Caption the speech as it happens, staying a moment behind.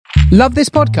Love this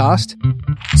podcast?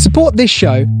 Support this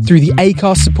show through the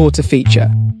Acast supporter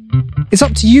feature. It's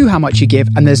up to you how much you give,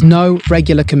 and there's no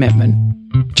regular commitment.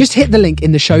 Just hit the link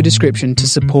in the show description to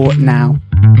support now.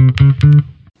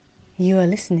 You are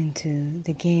listening to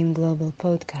the Game Global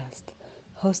podcast,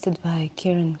 hosted by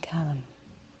Kieran Callum.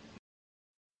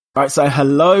 Right, so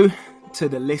hello to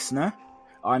the listener.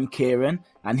 I'm Kieran,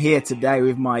 and here today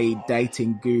with my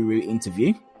dating guru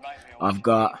interview, I've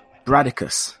got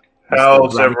Bradicus.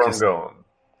 How's everyone going?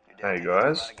 Hey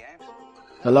guys.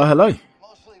 Hello, hello.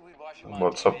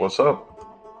 What's up?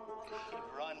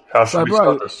 How should we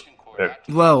start this? Yeah.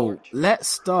 Well, let's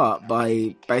start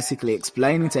by basically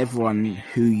explaining to everyone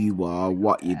who you are,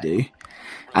 what you do,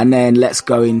 and then let's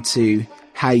go into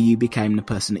how you became the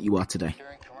person that you are today.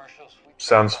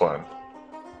 Sounds fine.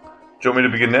 Do you want me to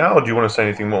begin now, or do you want to say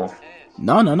anything more?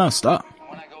 No, start.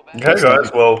 Okay,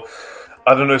 guys, well,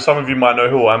 I don't know, some of you might know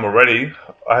who I am already.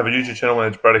 I have a YouTube channel, my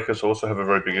name's Bradicus. I also have a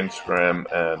very big Instagram,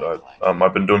 and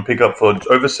I've been doing pickup for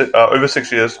over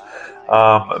 6 years.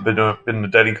 I've been a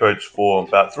dating coach for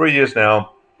about 3 years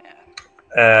now,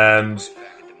 and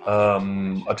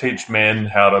I teach men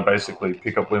how to basically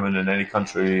pick up women in any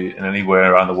country, in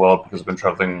anywhere around the world, because I've been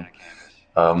traveling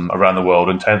around the world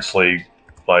intensely,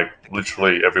 like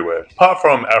literally everywhere, apart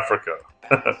from Africa.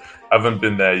 I haven't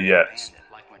been there yet,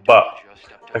 but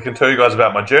I can tell you guys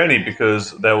about my journey,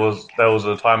 because there was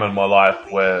a time in my life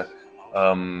where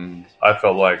I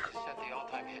felt like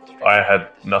I had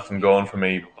nothing going for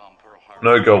me.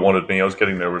 No girl wanted me. I was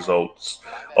getting no results.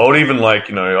 I would even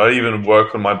I'd even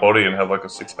work on my body and have like a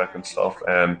six pack and stuff.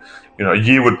 And a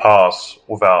year would pass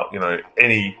without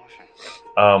any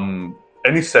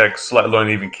sex, let alone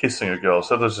even kissing a girl.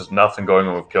 So there's just nothing going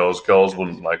on with girls. Girls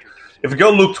wouldn't if a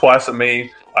girl looked twice at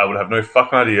me, I would have no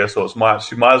fucking idea. So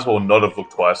she might as well not have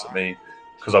looked twice at me,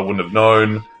 because I wouldn't have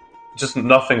known. Just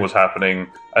nothing was happening.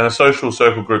 And the social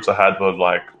circle groups I had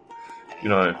were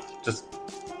just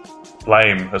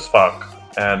lame as fuck.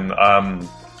 And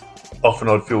often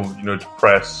I'd feel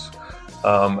depressed.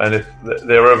 And if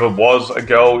there ever was a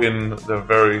girl in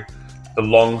the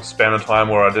long span of time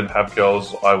where I didn't have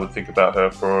girls, I would think about her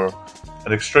for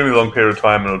an extremely long period of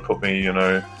time, and it would put me in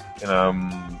a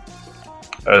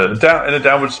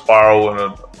downward spiral,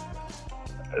 and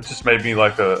it just made me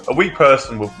like a weak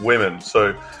person with women.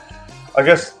 So I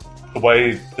guess the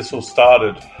way this all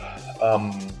started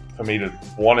for me to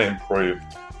want to improve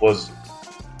was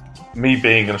me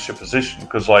being in a shit position,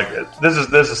 because there's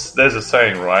a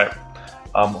saying, right?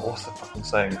 What's the fucking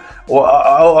saying?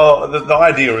 Well, the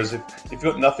idea is if you've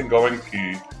got nothing going for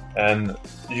you and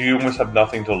you almost have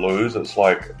nothing to lose, it's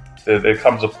like there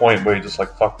comes a point where you're just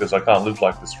like, fuck this, I can't live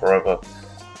like this forever.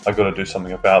 I got to do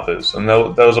something about this. And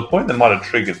there was a point that might have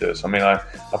triggered this. I mean, I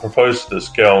proposed to this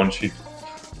girl, and she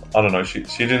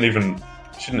didn't even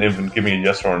give me a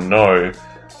yes or a no,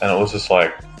 and it was just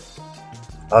like,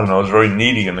 I don't know, I was very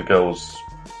needy, and the girls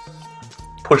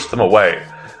pushed them away.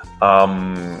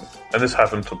 And this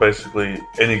happened to basically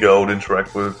any girl I would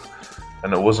interact with,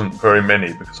 and it wasn't very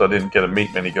many, because I didn't get to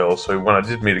meet many girls. So when I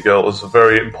did meet a girl, it was a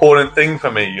very important thing for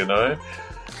me,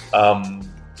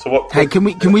 So what? Hey, can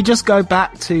we just go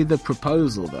back to the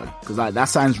proposal though? Because that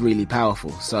sounds really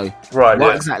powerful. So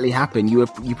what exactly happened? You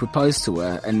proposed to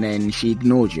her, and then she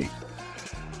ignored you.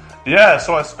 Yeah.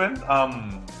 So I spent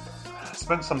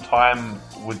some time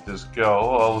with this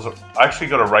girl. I actually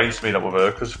got arranged to meet up with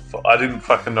her, because I didn't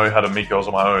fucking know how to meet girls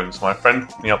on my own. So my friend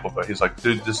hooked me up with her. He's like,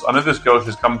 dude, I know this girl.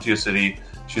 She's coming to your city.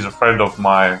 She's a friend of the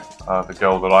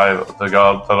girl that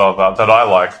I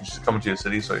like. And she's coming to your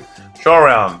city, so show her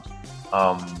around.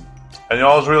 And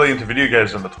I was really into video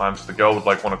games at the time, so the girl would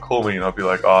want to call me, and I'd be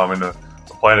like, "Oh, I'm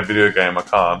playing a video game. I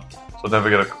can't." So I never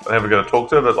get to talk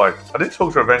to her. But I did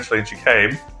talk to her eventually, and she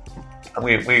came, and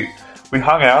we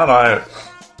hung out. And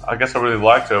I guess I really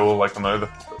liked her. We were the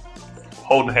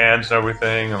holding hands and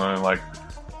everything,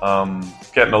 and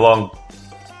getting along.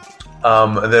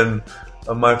 And then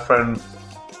my friend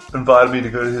invited me to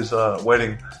go to his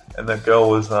wedding, and that girl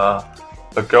was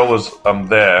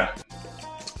there.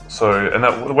 So, and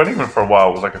the wedding went for a while.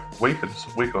 It was like a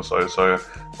week or so. So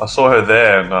I saw her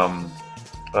there, and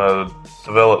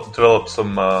developed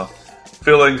some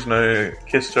feelings.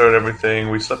 Kissed her and everything.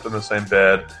 We slept in the same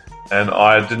bed, and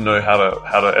I didn't know how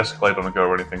to escalate on a girl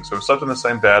or anything. So we slept in the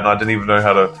same bed, and I didn't even know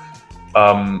how to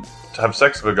have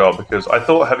sex with a girl, because I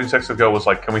thought having sex with a girl was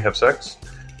like, can we have sex?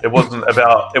 It wasn't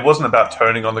about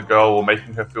turning on the girl or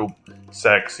making her feel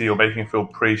sexy or making her feel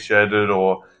appreciated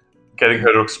or getting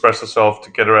her to express herself, to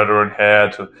get her out of her own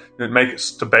hair, to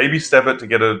baby step it, to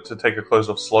get her to take her clothes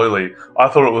off slowly. I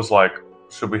thought it was like,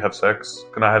 should we have sex?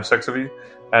 Can I have sex with you?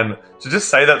 And to just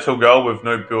say that to a girl with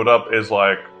no build up is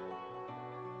like,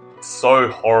 so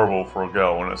horrible for a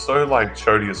girl, and it's so like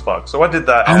chody as fuck. So I did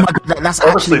that. Oh my god, that's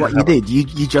actually what you did.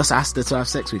 You just asked her to have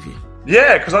sex with you.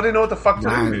 Yeah, because I didn't know what the fuck to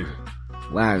do.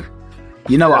 Wow.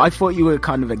 You know what? I thought you were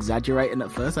kind of exaggerating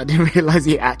at first. I didn't realize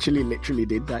you actually literally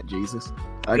did that. Jesus.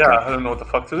 Okay. Yeah, I didn't know what the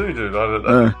fuck to do, dude.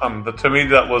 To me,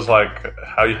 that was like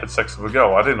how you had sex with a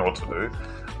girl. I didn't know what to do.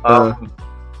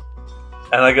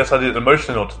 And I guess I didn't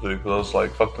emotionally know what to do because I was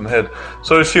like fucked in the head.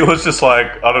 So she was just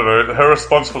like, I don't know. Her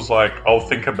response was like, "I'll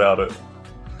think about it,"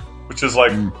 which is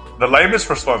like the lamest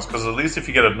response, because at least if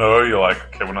you get a no, you're like,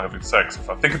 okay, we're not having sex. If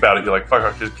I think about it, you're like, fuck,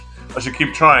 I should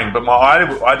keep trying. But my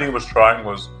idea was trying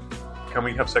was, can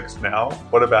we have sex now?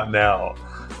 What about now?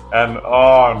 And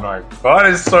oh my god,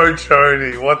 it's so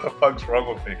chony. What the fuck's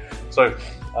wrong with me? So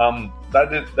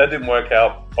that didn't work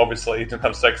out. Obviously, didn't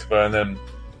have sex with her, and then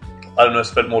I don't know,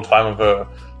 spent more time with her,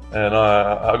 and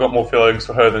I got more feelings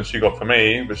for her than she got for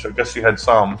me, which I guess she had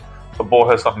some. I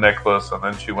bought her some necklace, and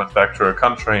then she went back to her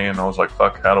country, and I was like,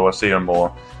 fuck, how do I see her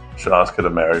more? I should ask her to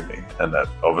marry me. And that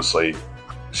obviously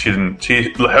she didn't.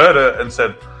 She heard it and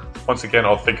said, once again,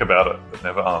 I'll think about it, but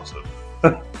never answered.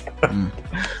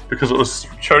 Because it was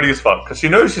chody as fuck. Because she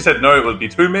knows she said no, it would be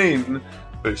too mean,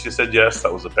 but she said yes,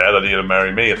 that was a bad idea to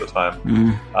marry me at the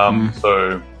time.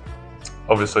 So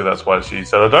obviously that's why she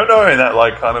said I don't know, and that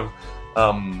like kind of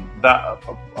that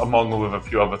among with a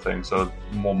few other things, so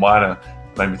more minor,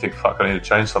 made me think, fuck, I need to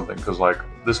change something, because like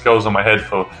this goes in my head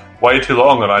for way too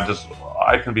long, and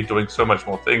I can be doing so much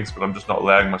more things, but I'm just not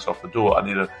allowing myself to do it. I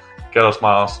need to get off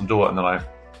my ass and do it. And then I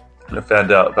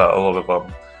found out about a lot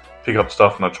of pick up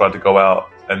stuff, and I tried to go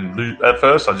out, and at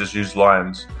first I just used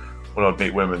lines when I'd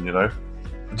meet women, you know.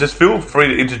 Just feel free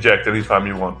to interject anytime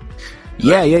you want.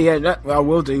 Yeah, I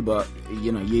will do, but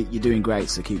you know, you're doing great,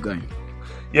 so keep going.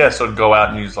 Yeah, so I'd go out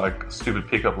and use like stupid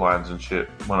pickup lines and shit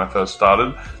when I first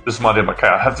started. This is my idea. Okay,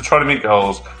 I have to try to meet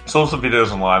girls. Saw some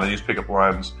videos online. I use pickup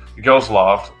lines. The girls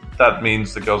laughed. That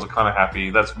means the girls are kind of happy.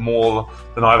 That's more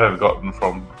than I've ever gotten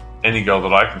from any girl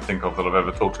that I can think of that I've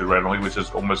ever talked to randomly, which is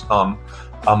almost none.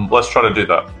 Let's try to do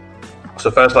that.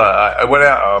 So first I went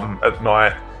out at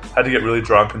night, had to get really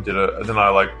drunk and did it. And then I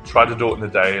like tried to do it in the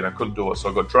day and I couldn't do it. So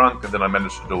I got drunk and then I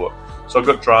managed to do it. So I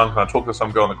got drunk and I talked to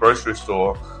some girl in the grocery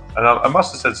store, and I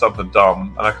must have said something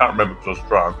dumb, and I can't remember because I was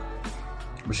drunk.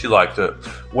 But she liked it.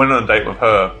 Went on a date with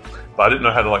her, but I didn't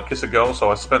know how to like kiss a girl,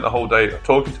 so I spent the whole day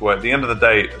talking to her. At the end of the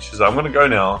date, she said, I'm going to go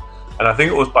now. And I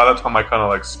think it was by that time I kind of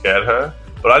like scared her.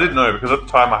 But I didn't know, because at the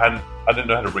time I didn't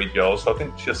know how to read girls, so I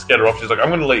think she just scared her off. She's like, I'm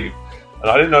going to leave. And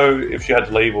I didn't know if she had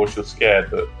to leave or she was scared,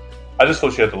 but I just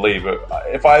thought she had to leave. But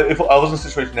if I was in a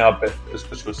situation now, I bet it's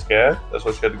because she was scared. That's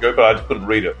why she had to go, but I just couldn't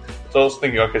read it. So I was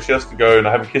thinking, okay, she has to go, and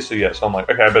I haven't kissed her yet. So I'm like,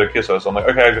 okay, I better kiss her. So I'm like,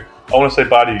 okay, I want to say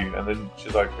bye to you. And then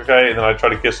she's like, okay. And then I tried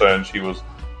to kiss her, and she looked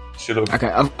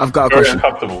okay. I've got a very question.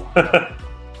 Uncomfortable.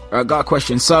 I've got a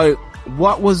question. So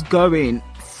what was going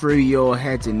through your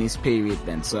head in this period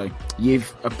then? So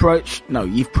you've proposed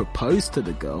to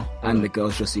the girl, and the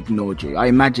girl's just ignored you. I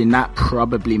imagine that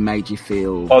probably made you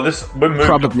feel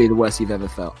probably the worst you've ever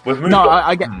felt.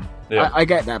 I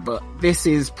get that, but this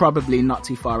is probably not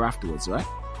too far afterwards, right?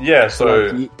 Yeah,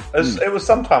 it was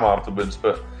sometime afterwards,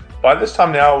 but by this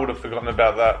time now I would have forgotten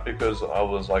about that, because I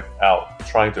was like out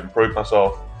trying to improve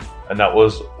myself, and that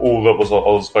was all that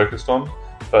I was focused on.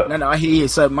 But no, I hear you.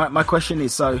 So my question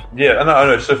is, I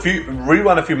know. So if you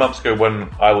rewind a few months ago when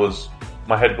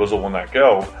my head was all on that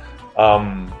girl,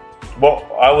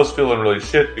 I was feeling really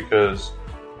shit, because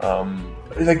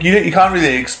like you can't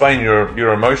really explain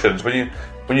your emotions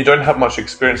when you don't have much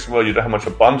experience in the world, you don't have much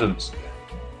abundance.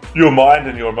 Your mind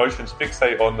and your emotions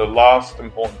fixate on the last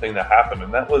important thing that happened,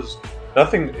 and that was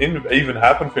nothing even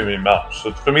happened for me much.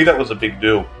 So for me, that was a big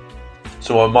deal.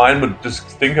 So my mind would just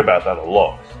think about that a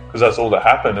lot, because that's all that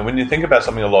happened. And when you think about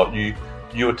something a lot,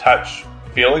 you attach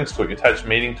feelings to it, you attach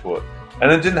meaning to it.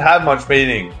 And it didn't have much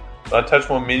meaning. I attached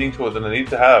more meaning to it than I need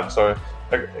to have. So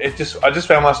I just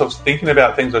found myself thinking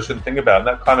about things I shouldn't think about, and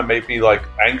that kind of made me like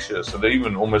anxious and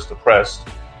even almost depressed.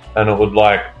 And it would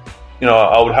like, you know,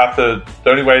 I would have to, the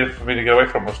only way for me to get away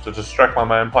from it was to distract my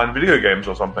mind playing video games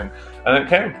or something. And it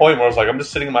came to a point where I was like, I'm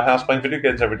just sitting in my house playing video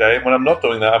games every day, and when I'm not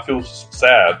doing that, I feel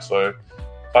sad. So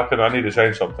I need to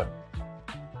change something.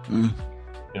 You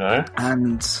know?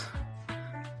 And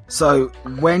so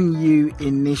when you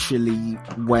initially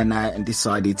went out and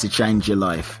decided to change your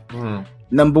life,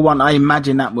 number one, I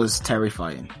imagine that was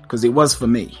terrifying, because it was for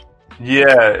me.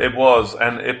 Yeah, it was.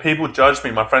 And if people judged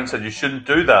me, my friend said, you shouldn't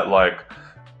do that. Like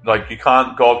you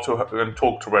can't go up to her and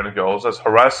talk to random girls. That's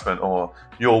harassment. Or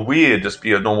you're weird. Just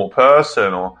be a normal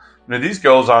person. Or, you know, these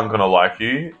girls aren't going to like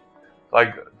you.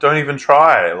 Like, don't even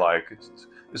try. Like,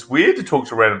 it's weird to talk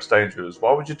to random strangers.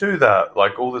 Why would you do that?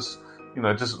 Like all this,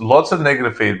 just lots of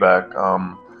negative feedback.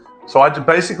 So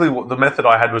basically the method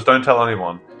I had was don't tell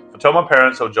anyone. If I tell my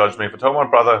parents, they'll judge me. If I tell my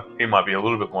brother, he might be a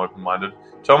little bit more open-minded.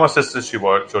 Tell my sister, she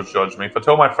won't. She'll judge me. If I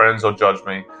tell my friends, they'll judge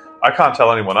me. I can't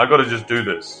tell anyone. I got to just do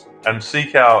this and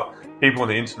seek out people on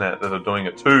the internet that are doing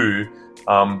it too.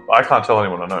 I can't tell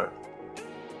anyone I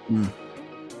know.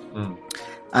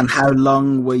 And how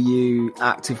long were you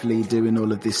actively doing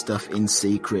all of this stuff in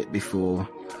secret before?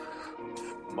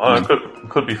 It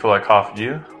could be for like half a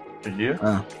year.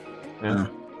 Yeah.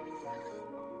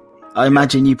 I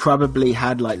imagine you probably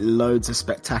had like loads of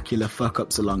spectacular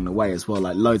fuck-ups along the way as well.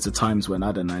 Like loads of times when,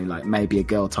 I don't know, like maybe a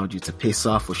girl told you to piss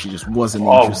off or she just wasn't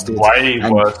interested. Way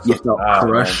and worse. You felt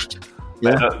crushed.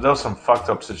 Man. Yeah. There were some fucked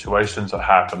up situations that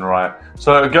happened, right?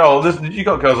 So a girl, you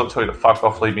got girls that tell you to fuck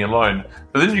off, leave me alone.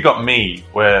 But then you got me,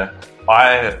 where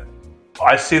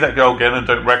I see that girl again and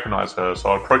don't recognize her,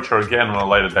 so I approach her again on a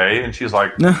later day, and she's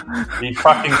like, "Are you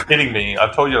fucking kidding me?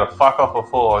 I told you to fuck off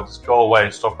before. Just go away,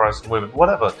 stop harassing women,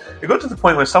 whatever." It got to the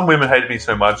point where some women hated me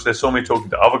so much they saw me talking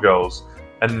to other girls,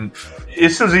 and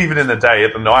this was even in the day.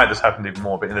 At the night, this happened even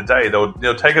more, but in the day,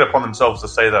 they'll take it upon themselves to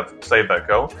save that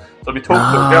girl. So they'll be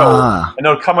talking to a girl, and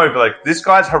they'll come over like, "This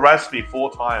guy's harassed me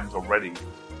 4 times already."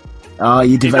 Oh,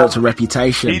 you developed a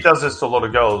reputation. He does this to a lot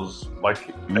of girls,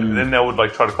 and then they would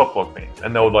try to cock block me,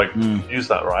 and they would use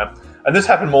that, right? And this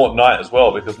happened more at night as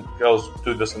well, because girls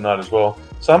do this at night as well.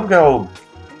 Some girl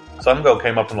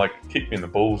came up and kicked me in the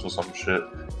balls or some shit,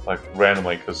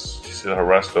 randomly because she said I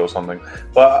harassed her or something.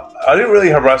 But I didn't really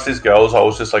harass these girls. I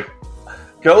was just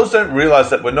girls don't realize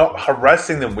that we're not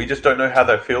harassing them. We just don't know how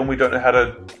they feel, and we don't know how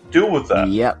to deal with that.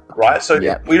 Yep. Right. So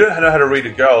we don't know how to read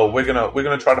a girl. We're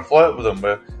gonna try to flirt with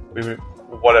them.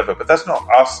 Whatever, but that's not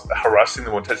us harassing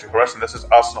them or intentionally harassing. This is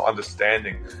us not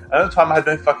understanding. And at the time, I had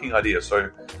no fucking idea. So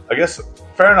I guess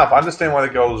fair enough. I understand why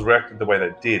the girls reacted the way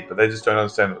they did, but they just don't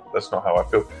understand that that's not how I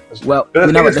feel. Well,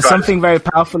 there's something very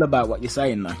powerful about what you're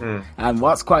saying, though. And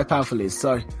what's quite powerful is,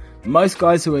 so most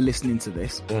guys who are listening to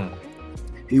this,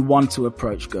 who want to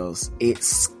approach girls, it's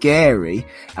scary,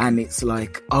 and it's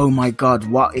like, oh my god,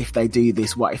 what if they do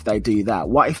this? What if they do that?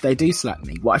 What if they do slap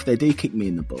me? What if they do kick me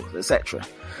in the balls, etc.?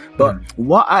 But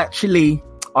what actually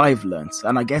I've learned,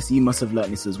 and I guess you must have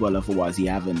learned this as well, otherwise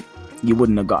you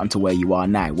wouldn't have gotten to where you are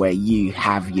now, where you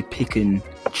have your pick and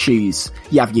choose,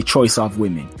 you have your choice of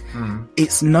women.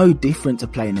 It's no different to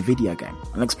playing a video game.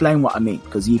 I'll explain what I mean,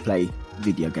 because you play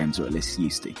video games, or at least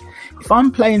used to. If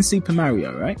I'm playing Super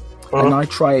Mario, right, and I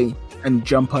try and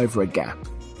jump over a gap,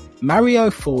 Mario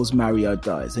falls, Mario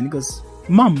dies, and he goes,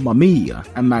 "Mamma mia,"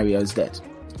 and Mario's dead.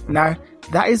 Now,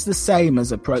 that is the same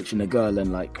as approaching a girl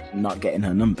and not getting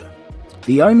her number.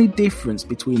 The only difference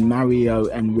between Mario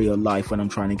and real life when I'm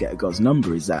trying to get a girl's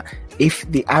number is that if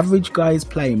the average guy is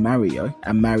playing Mario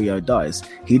and Mario dies,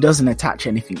 he doesn't attach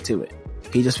anything to it.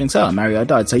 He just thinks, oh, Mario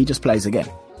died, so he just plays again.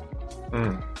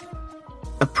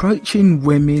 Approaching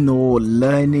women or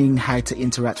learning how to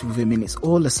interact with women, it's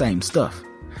all the same stuff.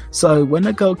 So when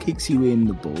a girl kicks you in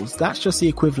the balls, that's just the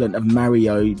equivalent of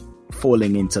Mario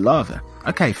falling into lava.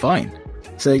 Okay, fine.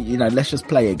 So, let's just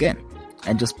play again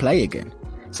and just play again.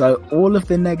 So all of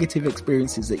the negative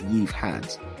experiences that you've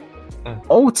had,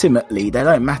 ultimately, they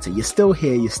don't matter. You're still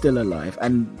here, you're still alive.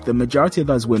 And the majority of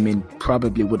those women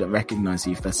probably wouldn't recognize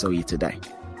you if they saw you today.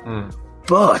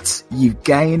 But you've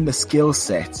gained the skill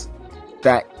set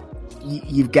that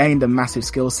you've gained a massive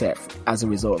skill set as a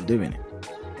result of doing it.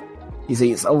 You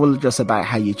see, it's all just about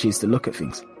how you choose to look at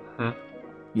things.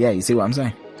 Yeah, you see what I'm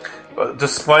saying?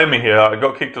 Disclaimer here, I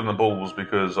got kicked in the balls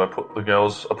because I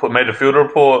made a field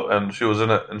report and she was in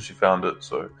it and she found it,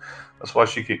 so that's why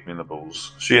she kicked me in the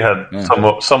balls. She had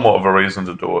somewhat of a reason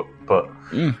to do it, but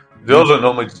girls don't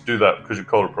normally just do that because you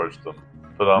cold approach them.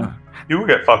 But you will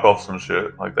get fuck offs and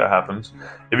shit, that happens.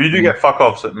 If you do get fuck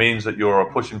offs, it means that you're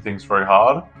pushing things very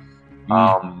hard,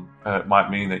 and it might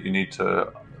mean that you need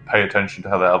to pay attention to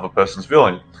how the other person's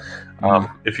feeling.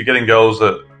 If you're getting girls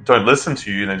that don't listen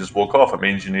to you and they just walk off, it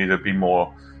means you need to be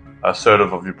more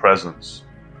assertive of your presence.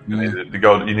 You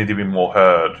need to be more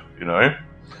heard.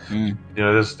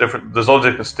 There's all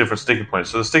different sticking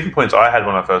points. So the sticking points I had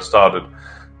when I first started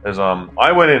is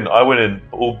I went in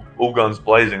all guns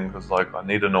blazing because I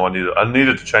needed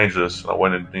to change this. And I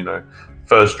went in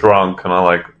first drunk, and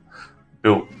I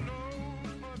built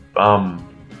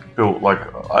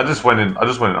I just went in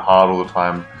hard all the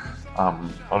time.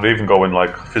 I'd even go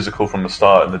in physical from the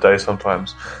start in the day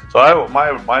sometimes. So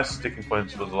my sticking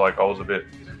points was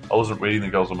I wasn't reading the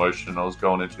girl's emotion. I was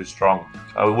going in too strong.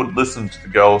 I wouldn't listen to the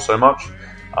girl so much,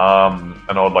 and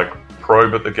I would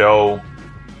probe at the girl,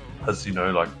 as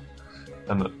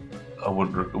and it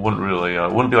wouldn't really,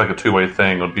 it wouldn't be like a two-way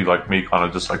thing. It would be like me kind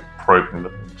of just like probing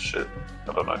them and shit.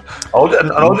 I don't know.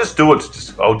 I'll just do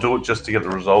it. I'll do it just to get the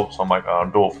results. I'm like, I'll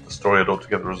do it for the story. I'll do it to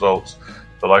get the results.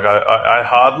 But like, I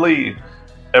hardly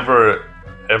ever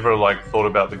like thought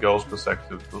about the girl's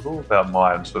perspective. It was all about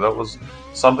mine. So that was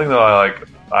something that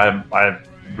I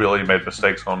really made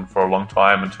mistakes on for a long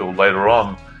time until later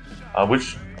on,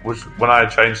 which when I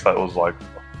changed, that was like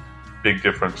a big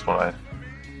difference when I.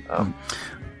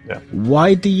 Yeah.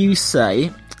 Why do you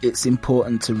say it's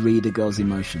important to read a girl's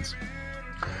emotions?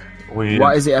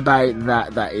 What is it about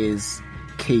that is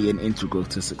key and integral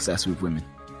to success with women?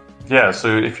 Yeah,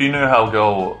 so if you know how a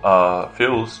girl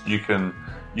feels, you can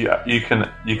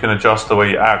adjust the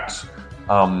way you act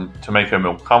to make her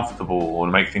more comfortable or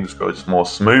to make things go more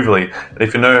smoothly. And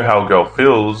if you know how a girl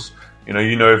feels, you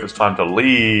know if it's time to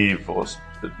leave, or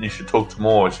you should talk to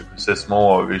more, you should persist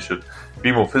more, or you should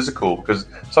be more physical. Because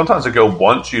sometimes a girl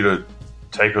wants you to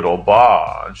take her to a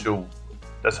bar, and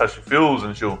that's how she feels,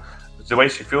 and the way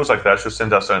she feels like that, she'll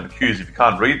send out certain cues. If you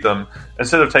can't read them,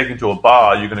 instead of taking to a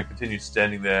bar, you're going to continue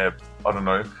standing there, I don't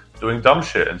know, doing dumb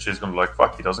shit, and she's going to be like,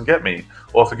 fuck, he doesn't get me.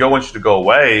 Or if a girl wants you to go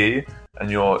away,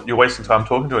 and you're wasting time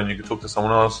talking to her, and you can talk to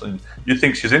someone else, and you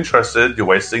think she's interested, you're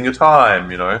wasting your time,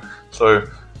 So,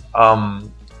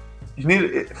 you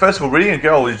need, first of all, reading a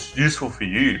girl is useful for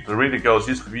you. To read a girl is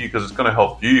useful for you because it's going to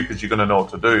help you, because you're going to know what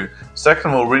to do.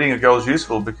 Second of all, reading a girl is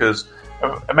useful because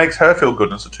it makes her feel good,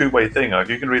 and it's a two-way thing. Like,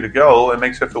 you can read a girl, it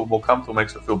makes her feel more comfortable,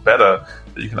 makes her feel better,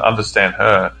 that you can understand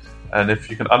her. And if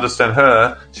you can understand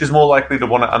her, she's more likely to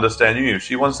want to understand you. If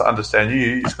she wants to understand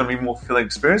you, it's going to be more fulfilling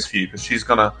experience for you, because she's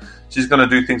gonna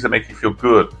do things that make you feel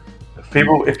good.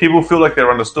 If people feel like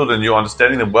they're understood and you're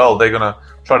understanding them well, they're gonna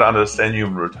try to understand you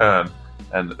in return,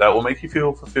 and that will make you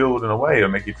feel fulfilled in a way, or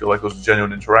make you feel like it was a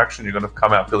genuine interaction. You're going to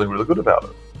come out feeling really good about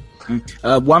it.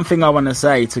 One thing I want to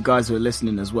say to guys who are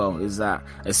listening as well is that,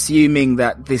 assuming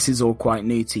that this is all quite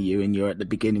new to you and you're at the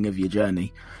beginning of your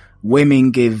journey,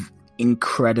 women give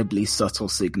incredibly subtle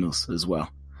signals as well.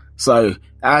 So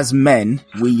as men,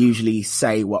 we usually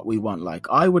say what we want, like,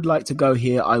 I would like to go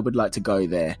here, I would like to go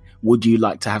there, would you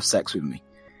like to have sex with me?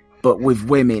 But with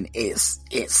women, it's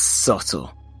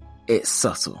subtle. It's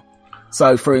subtle.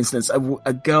 So, for instance,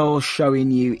 a girl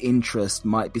showing you interest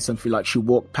might be something like she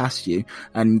walked past you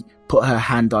and put her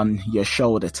hand on your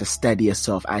shoulder to steady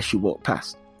herself as she walked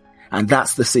past. And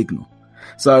that's the signal.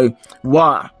 So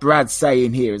what Brad's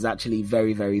saying here is actually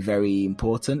very, very, very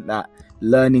important, that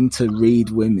learning to read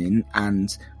women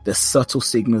and the subtle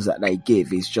signals that they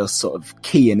give is just sort of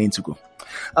key and integral.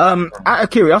 Out of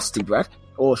curiosity, Brad,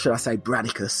 or should I say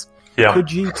Bradicus,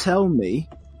 could you tell me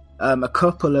a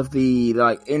couple of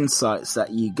the insights that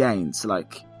you gained? So,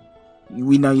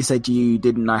 we know you said you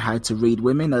didn't know how to read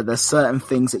women. Are there certain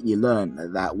things that you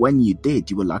learned that when you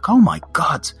did, you were like, oh my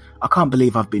God, I can't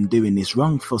believe I've been doing this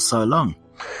wrong for so long?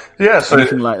 Yeah, so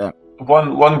anything like that.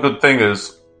 One good thing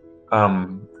is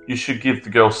you should give the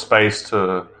girl space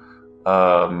to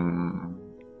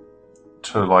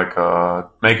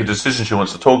make a decision she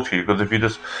wants to talk to you. Because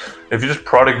if you're just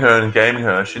prodding her and gaming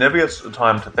her, she never gets the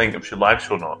time to think if she likes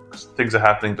you or not, because things are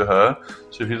happening to her.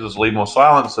 So if you just leave more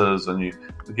silences and you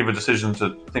give a decision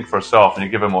to think for herself, and you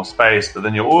give her more space, but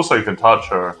then you also can touch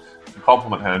her and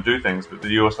compliment her and do things, but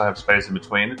you also have space in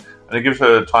between, and it gives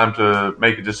her time to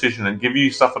make a decision and give you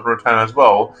stuff in return as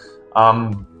well.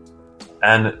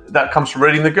 And that comes from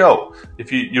reading the girl.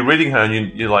 If you're reading her and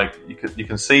you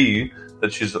can see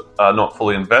that she's not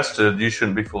fully invested, you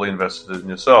shouldn't be fully invested in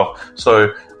yourself.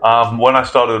 So when I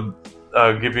started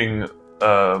giving,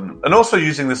 and also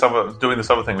doing this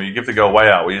other thing where you give the girl way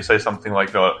out, where you say something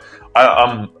like,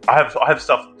 I have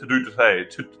stuff to do today.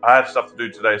 I have stuff to do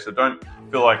today, so don't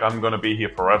feel like I'm going to be here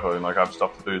forever and like I have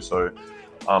stuff to do. So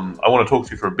I want to talk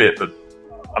to you for a bit, but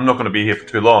I'm not going to be here for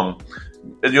too long.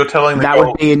 You're telling the girl, that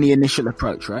would be in the initial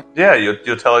approach, right? Yeah,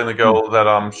 you're telling the girl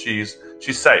that she's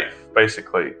safe,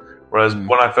 basically. Whereas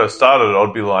when I first started, I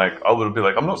would be like,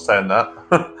 I'm not saying that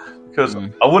because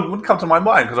I wouldn't come to my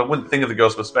mind, because I wouldn't think of the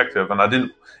girl's perspective,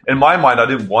 and in my mind, I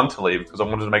didn't want to leave because I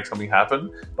wanted to make something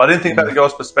happen, but I didn't think about the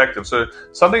girl's perspective. So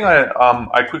something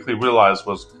I quickly realized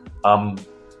was,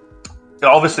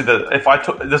 obviously,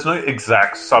 that there's no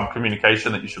exact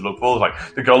sub-communication that you should look for.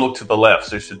 Like, the girl looked to the left,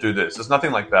 so you should do this. There's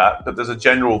nothing like that, but there's a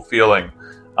general feeling.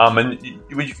 And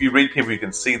if you read people, you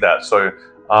can see that. So,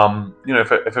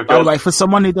 if a girl... By the way, for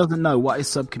someone who doesn't know, what is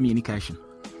sub-communication?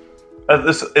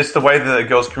 It's the way that a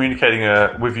girl's communicating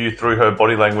with you through her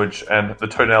body language and the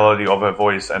tonality of her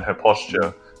voice and her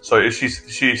posture. So if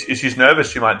she's nervous,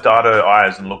 she might dart her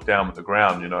eyes and look down at the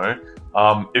ground,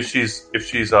 If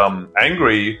she's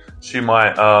angry, she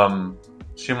might kind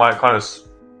of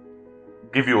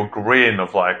give you a grin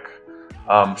of like,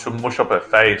 she'll mush up her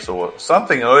face or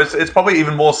something. Or it's probably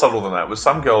even more subtle than that. With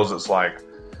some girls, it's like,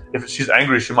 if she's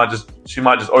angry, she might just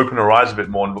open her eyes a bit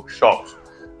more and look shocked,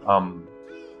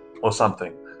 or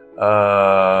something.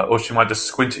 Or she might just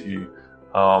squint at you.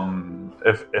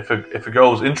 If a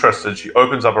girl's interested, she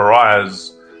opens up her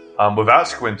eyes without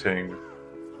squinting,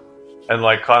 and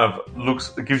like kind of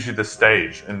gives you the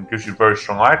stage and gives you very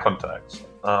strong eye contact.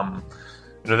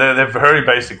 They're very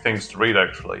basic things to read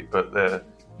actually, but they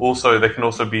can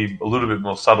also be a little bit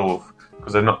more subtle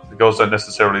because the girls don't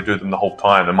necessarily do them the whole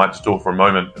time. They might just do it for a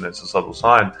moment, and it's a subtle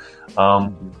sign.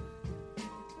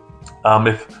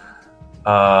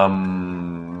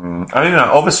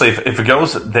 Obviously, if a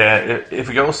girl's there, if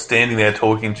a girl's standing there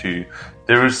talking to you,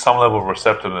 there is some level of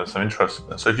receptiveness and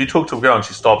interestedness. So if you talk to a girl and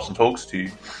she stops and talks to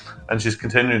you, and she's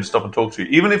continuing to stop and talk to you,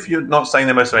 even if you're not saying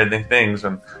the most amazing things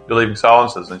and you're leaving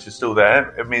silences and she's still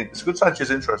there, I mean, it's a good sign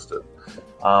she's interested.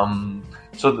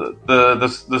 So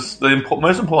the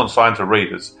most important sign to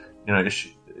read is,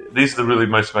 these are the really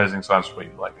most amazing signs to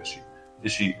read. Like,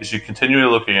 is she continually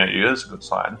looking at you? That's a good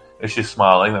sign. Is she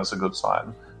smiling? That's a good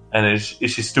sign. And is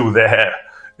she still there?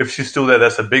 If she's still there,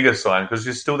 that's a bigger sign, because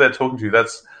she's still there talking to you.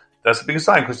 That's a bigger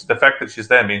sign, because the fact that she's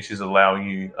there means she's allowing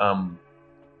you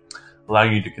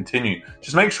to continue.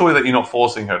 Just make sure that you're not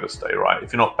forcing her to stay, right?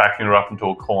 If you're not backing her up into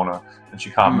a corner and she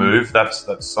can't move, that's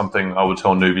something I would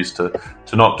tell newbies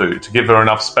to not do, to give her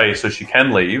enough space so she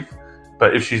can leave.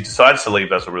 But if she decides to leave,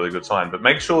 that's a really good sign. But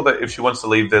make sure that if she wants to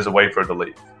leave, there's a way for her to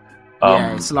leave.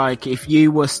 It's like if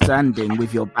you were standing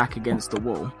with your back against the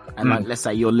wall, and like, let's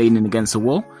say you're leaning against a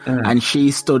wall, and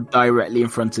she stood directly in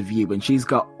front of you, and she's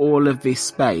got all of this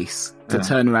space to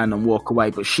turn around and walk away,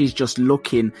 but she's just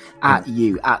looking at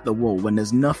you, at the wall, when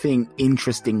there's nothing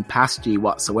interesting past you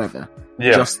whatsoever,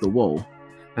 just the wall.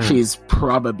 She's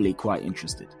probably quite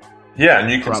interested. Yeah,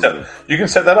 and you can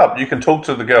set that up. You can talk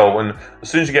to the girl, and as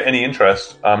soon as you get any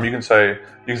interest, you can say,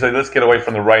 let's get away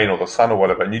from the rain or the sun or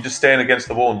whatever, and you just stand against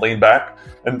the wall and lean back,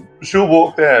 and she'll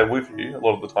walk there with you a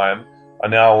lot of the time. And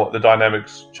now the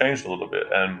dynamics changed a little bit,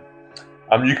 and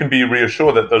you can be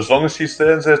reassured that as long as she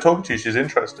stands there talking to you, she's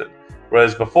interested.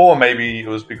 Whereas before, maybe it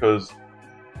was because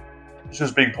she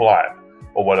was being polite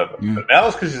or whatever. But now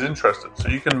it's because she's interested, so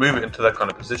you can move it into that kind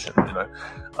of position,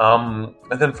 And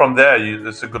then from there,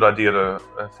 it's a good idea to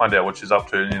find out what she's up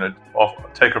to, and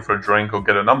take her for a drink or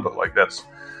get a number. Like that's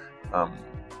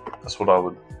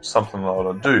something I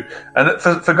would do. And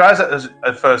for guys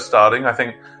at first starting, I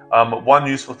think one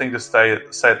useful thing to say at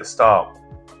the start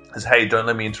is, "Hey, don't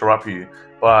let me interrupt you."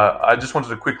 But I just wanted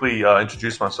to quickly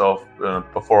introduce myself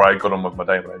before I got on with my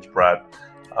day. My name's Brad.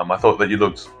 I thought you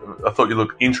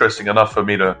looked interesting enough for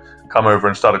me to come over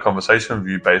and start a conversation with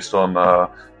you based on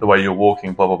the way you're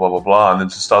walking, blah blah blah blah blah, and then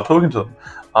to start talking to them.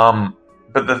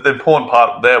 But the important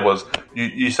part there was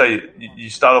you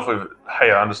start off with,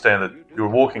 "Hey, I understand that you're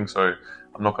walking, so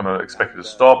I'm not going to expect you to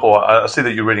stop," or "I see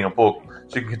that you're reading a book,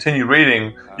 so you can continue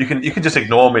reading. You can just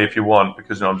ignore me if you want,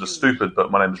 because I'm just stupid,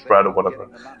 but my name is Brad," or whatever.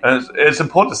 And it's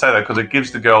important to say that, because it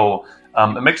gives the girl,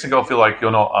 it makes the girl feel like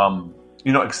you're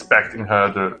not expecting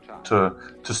her to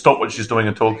stop what she's doing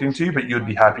and talking to you, but you'd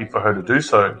be happy for her to do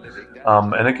so.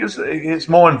 And it's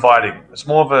more inviting. It's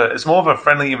more of a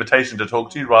friendly invitation to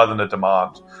talk to you rather than a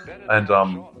demand. And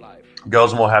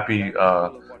girls are more happy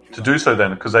to do so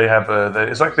then, because they have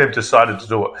it's like they've decided to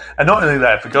do it. And not only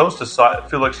that, if girls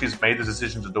feel like she's made the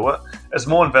decision to do it, it's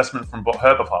more investment from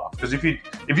her behalf. Because if you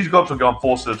go up to a girl and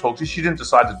force her to talk to you, she didn't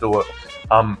decide to do it.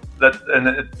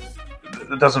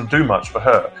 It doesn't do much for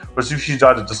her. Whereas if she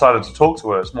decided to talk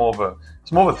to her, it's more of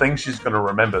a thing she's going to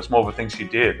remember. It's more of a thing she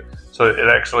did. So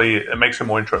it makes her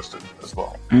more interested as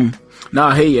well. No,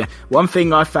 I hear you. One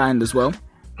thing I found as well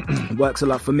works a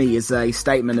lot for me is a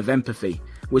statement of empathy,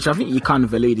 which I think you kind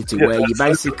of alluded to, where you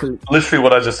basically... Literally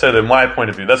what I just said in my point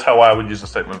of view. That's how I would use a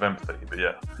statement of empathy, but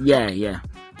yeah. Yeah.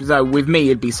 So with me,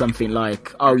 it'd be something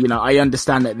like, "Oh, I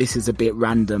understand that this is a bit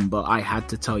random, but I had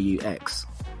to tell you X."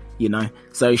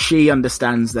 So she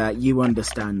understands that, you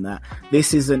understand that.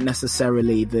 This isn't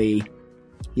necessarily the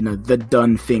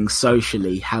done thing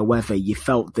socially. However, you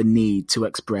felt the need to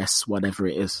express whatever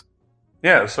it is.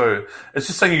 Yeah, so it's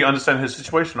just saying you understand his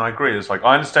situation. I agree. It's like,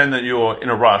 I understand that you're in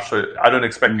a rush, so I don't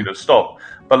expect you to stop.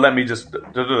 But let me just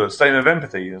do a statement of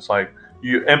empathy. It's like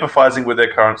you empathizing with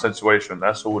their current situation.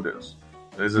 That's all it is.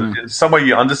 It's somewhere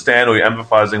you understand, or you're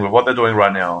empathizing with what they're doing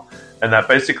right now. And that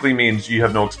basically means you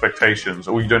have no expectations,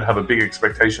 or you don't have a big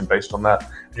expectation based on that.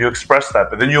 You express that,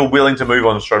 but then you're willing to move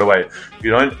on straight away.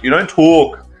 You don't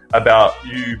talk about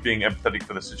you being empathetic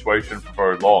for the situation for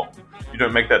very long. You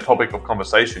don't make that topic of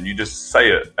conversation. You just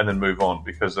say it and then move on,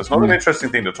 because it's not an interesting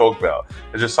thing to talk about.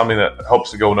 It's just something that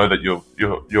helps the girl know that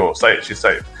you're safe. She's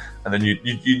safe, and then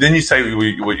you say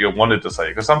what you wanted to say.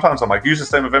 Because sometimes I'm like, use the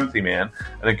stem of empathy, man,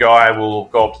 and a guy will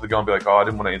go up to the girl and be like, "Oh, I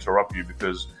didn't want to interrupt you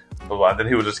because." Blah, blah. And then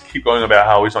he will just keep going about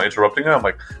how he's not interrupting her. I'm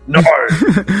like, no.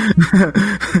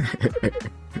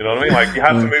 You know what I mean? Like, you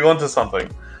have to move on to something.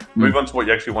 Move on to what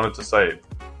you actually wanted to say.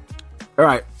 All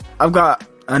right. I've got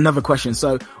another question.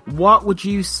 So what would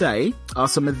you say are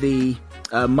some of the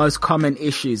most common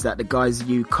issues that the guys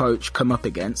you coach come up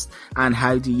against, and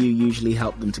how do you usually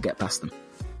help them to get past them?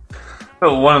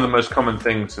 Well, one of the most common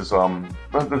things is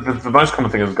the most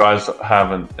common thing is guys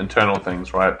have internal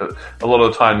things, right? But a lot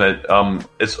of the time that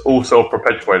it's all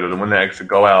self-perpetuated, and when they actually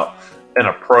go out and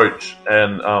approach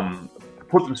and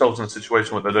put themselves in a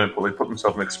situation where they don't fully put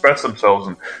themselves and express themselves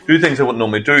and do things they wouldn't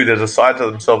normally do, there's a side to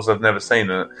themselves they've never seen,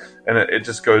 and it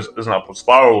just goes as an upward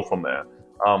spiral from there.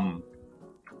 Well,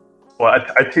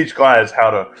 I teach guys how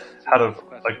to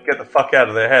like get the fuck out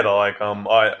of their head.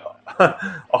 I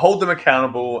hold them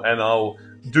accountable, and I'll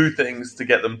do things to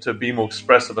get them to be more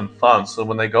expressive and fun. So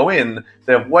when they go in,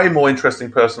 they're a way more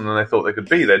interesting person than they thought they could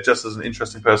be. They're just as an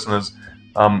interesting person as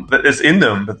that is in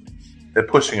them, but they're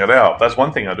pushing it out. That's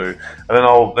one thing I do.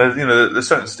 And then there's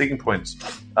certain sticking points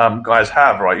guys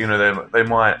have, right? You know, they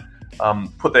might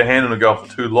put their hand on a girl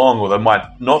for too long, or they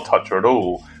might not touch her at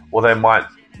all, or they might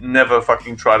never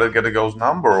fucking try to get a girl's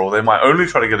number, or they might only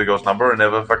try to get a girl's number and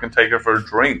never fucking take her for a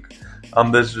drink.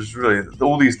 There's just really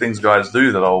all these things guys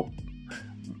do that I'll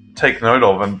take note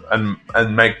of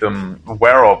and make them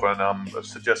aware of, and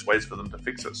suggest ways for them to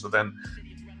fix it. So then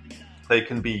they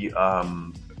can be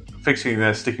fixing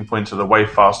their sticking points at a way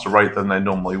faster rate than they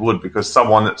normally would, because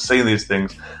someone that's seen these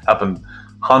things happen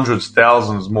hundreds,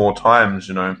 thousands more times,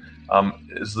 you know,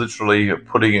 is literally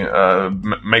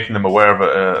making them aware of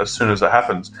it as soon as it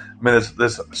happens. I mean,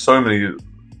 there's so many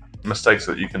mistakes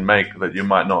that you can make that you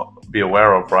might not be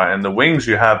aware of, right? And the wings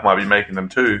you have might be making them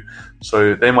too.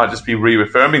 So they might just be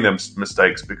reaffirming them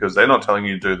mistakes because they're not telling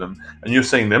you to do them, and you're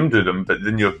seeing them do them, but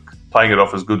then you're playing it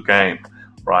off as good game,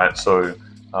 right? So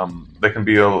there can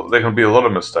be a lot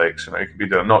of mistakes. You know, it could be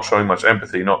not showing much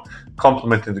empathy, not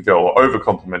complimenting the girl, or over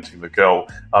complimenting the girl,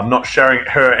 not sharing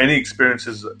her any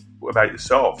experiences about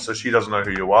yourself, so she doesn't know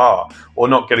who you are, or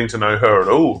not getting to know her at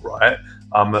all, right?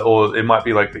 Or it might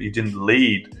be like that you didn't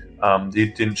lead.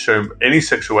 You didn't show any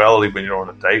sexuality when you're on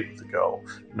a date with the girl,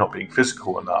 not being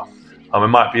physical enough. It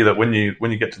might be that when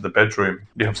you get to the bedroom,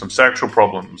 you have some sexual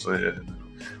problems,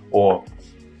 or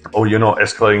you're not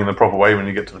escalating in the proper way when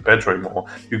you get to the bedroom, or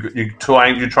you're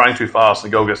trying too fast,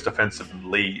 and the girl gets defensive and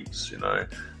leaves. You know,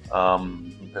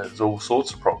 there's all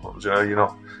sorts of problems. You know, you're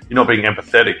not being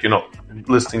empathetic. You're not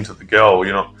listening to the girl.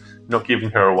 You're not giving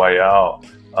her a way out.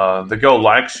 The girl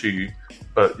likes you,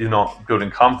 but you're not building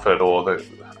comfort, or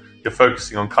you're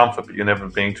focusing on comfort, but you're never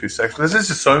being too sexual. There's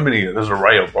just there's an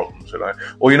array of problems, you know.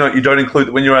 Or, you know, you don't include,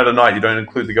 when you're out at night, you don't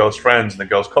include the girl's friends, and the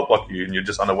girls cop block you, and you're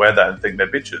just unaware of that and think they're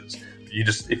bitches.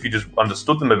 If you just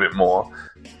understood them a bit more,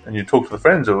 and you talk to the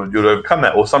friends, or you'd overcome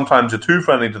that. Or sometimes you're too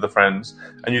friendly to the friends,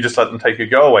 and you just let them take your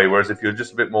girl away. Whereas if you're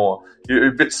just you're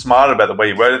a bit smarter about the way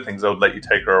you worded things, they would let you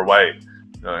take her away,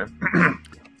 you know.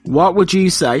 What would you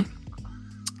say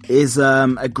is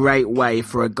a great way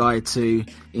for a guy to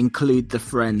include the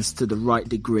friends to the right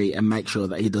degree and make sure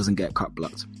that he doesn't get cut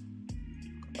blocked?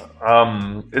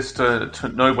 Is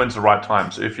to know when's the right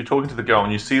time. So if you're talking to the girl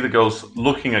and you see the girl's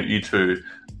looking at you two,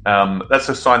 that's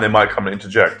a sign they might come and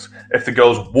interject. If the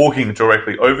girl's walking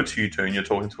directly over to you two and you're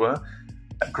talking to her,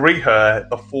 greet her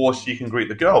before she can greet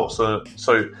the girl. So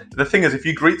the thing is, if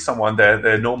you greet someone,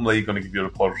 they're normally going to give you a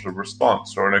positive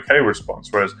response or an okay response.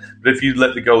 But if you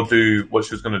let the girl do what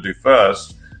she was going to do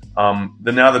first,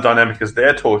 then now the dynamic is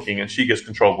they're talking and she gets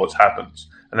control of what happens,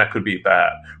 and that could be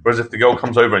bad. Whereas if the girl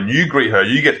comes over and you greet her,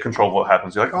 you get control of what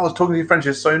happens. You're like, oh, I was talking to your friend,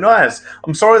 she's so nice.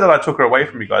 I'm sorry that I took her away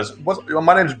from you guys.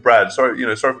 My name's Brad. Sorry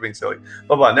for being silly.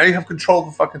 Blah blah. Now you have control of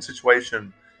the fucking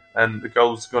situation, and the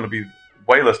girl's going to be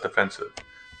way less defensive.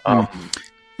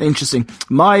 Interesting.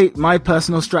 My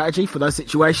personal strategy for those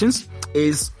situations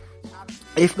is,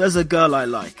 if there's a girl I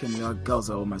like, and girls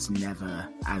are almost never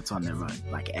out on their own,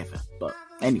 like ever, but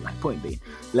anyway, point being,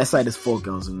 let's say there's 4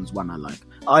 girls and there's one I like.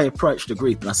 I approach the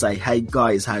group and I say, hey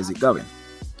guys, how's it going?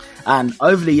 And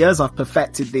over the years, I've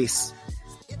perfected this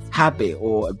habit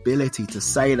or ability to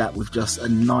say that with just a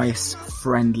nice,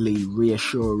 friendly,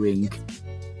 reassuring,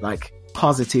 like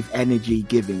positive energy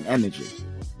giving energy.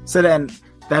 So then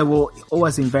they will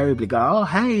always invariably go, oh,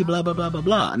 hey, blah, blah, blah, blah,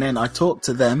 blah. And then I talk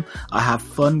to them. I have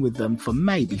fun with them for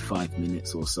maybe 5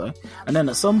 minutes or so. And then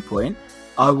at some point,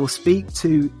 I will speak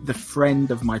to the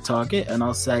friend of my target and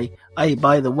I'll say, hey,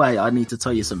 by the way, I need to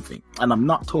tell you something. And I'm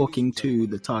not talking to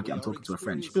the target, I'm talking to a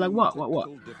friend. She'll be like, what?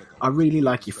 I really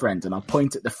like your friend. And I'll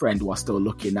point at the friend while still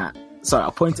looking at, sorry,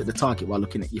 I'll point at the target while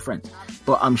looking at your friend.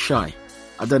 But I'm shy.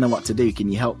 I don't know what to do. Can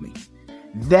you help me?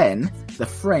 Then the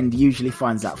friend usually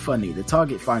finds that funny. The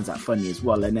target finds that funny as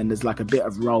well. And then there's like a bit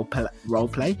of role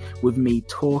play with me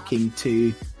talking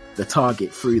to the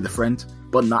target through the friend,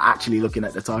 but not actually looking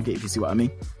at the target, if you see what I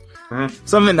mean. Mm-hmm.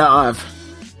 Something that I've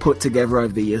put together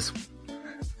over the years.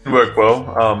 It worked well.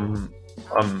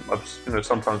 I've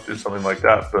sometimes do something like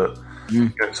that, but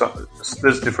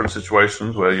there's different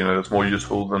situations where it's more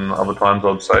useful than other times.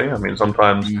 I'd say. I mean,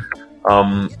 sometimes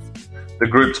the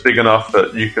group's big enough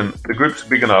that the group's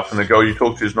big enough, and the girl you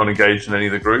talk to is not engaged in any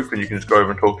of the group, and you can just go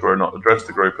over and talk to her and not address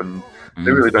the group, and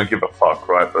they really don't give a fuck,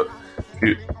 right? But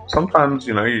sometimes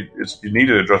you need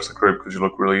to address the group because you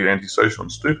look really antisocial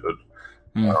and stupid,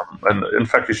 and in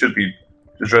fact you should be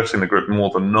addressing the group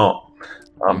more than not,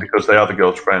 because they are the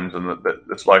girl's friends, and that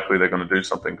it's likely they're going to do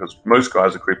something, because most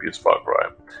guys are creepy as fuck,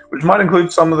 right? Which might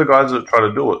include some of the guys that try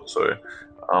to do it. So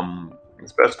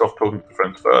it's best off talking to the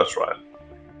friends first, right?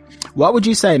 What would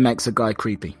you say makes a guy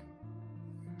creepy?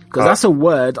 Because that's a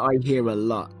word I hear a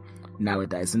lot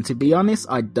nowadays. And to be honest,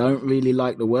 I don't really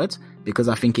like the word because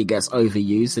I think it gets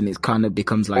overused and it kind of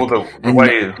becomes like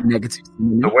negative.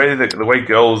 The way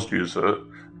girls use it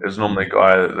is normally a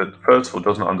guy that first of all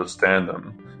doesn't understand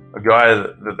them. A guy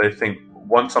that they think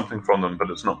wants something from them, but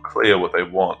it's not clear what they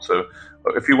want. So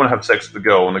if you want to have sex with a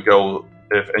girl and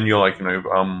you're like,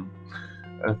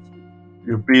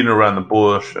 you're beating around the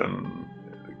bush and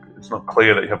it's not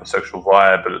clear that you have a sexual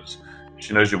vibe, but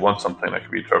she knows you want something that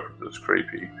can be interpreted as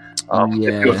creepy.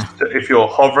 If you're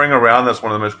hovering around, that's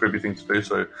one of the most creepy things to do.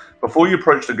 So before you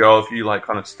approach the girl, if you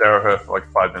kind of stare at her for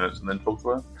 5 minutes and then talk to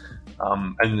her,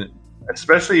 and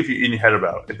especially if you're in your head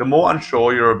about it, if the more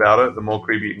unsure you're about it, the more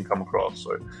creepy you can come across.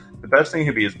 So the best thing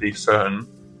to be is be certain.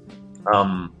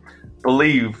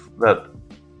 Believe that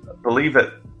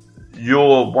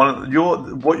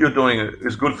what you're doing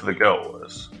is good for the girl.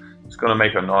 It's going to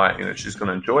make her night. She's going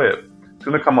to enjoy it. It's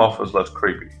going to come off as less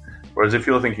creepy. Whereas if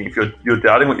you're thinking, if you're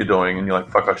doubting what you're doing and you're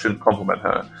like, fuck, I shouldn't compliment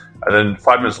her, and then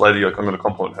 5 minutes later you're like, I'm going to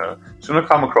compliment her, it's going to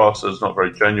come across as not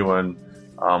very genuine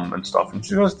and stuff. And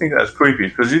she's going to think that's creepy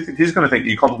because he's going to think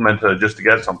you compliment her just to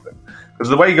get something. Because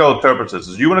the way you go interprets this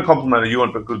is you want to compliment her, you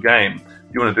want a good game,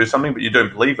 you want to do something, but you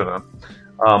don't believe in her.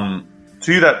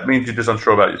 To you, that means you're just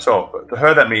unsure about yourself. But to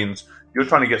her, that means you're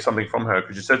trying to get something from her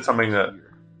because you said something that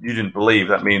you didn't believe.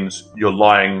 That means you're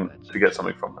lying to get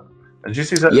something from her. And she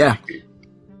sees that. Yeah.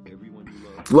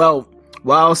 Well,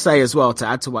 what I'll say as well, to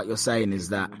add to what you're saying, is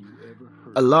that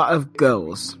a lot of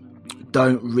girls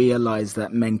don't realize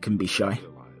that men can be shy.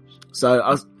 So I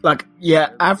was like,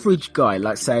 average guy,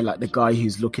 the guy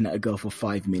who's looking at a girl for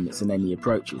 5 minutes and then he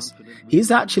approaches, he's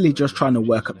actually just trying to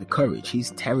work up the courage. He's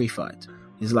terrified.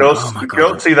 He's like, oh my God.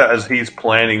 Girls see that as he's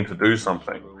planning to do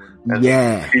something. And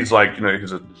he's like,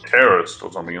 he's a terrorist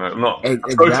or something, not a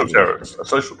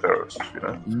social terrorist,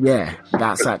 Yeah,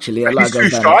 that's actually he's too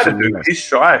shy to do.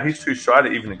 He's too shy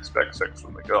to even expect sex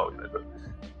from the girl, but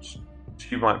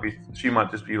she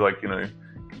might just be like,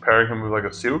 comparing him with like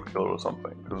a serial killer or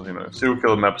something, because serial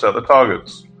killer maps out the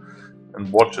targets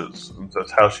and watches, and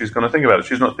that's how she's going to think about it.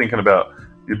 She's not thinking about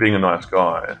you being a nice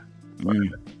guy.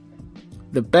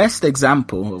 The best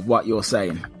example of what you're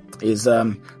saying is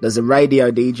there's a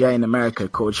radio DJ in America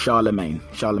called Charlemagne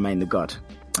the God.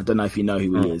 I don't know if you know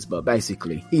who he is, but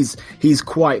basically he's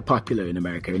quite popular in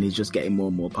America and he's just getting more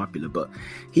and more popular. But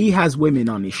he has women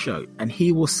on his show and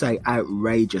he will say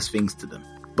outrageous things to them,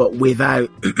 but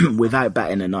without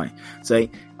batting an eye. So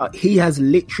he has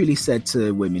literally said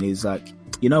to women, he's like,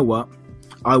 you know what?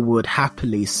 I would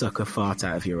happily suck a fart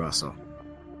out of your arsehole.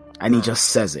 And he just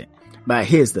says it. But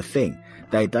here's the thing.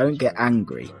 They don't get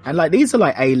angry. And these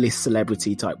are A-list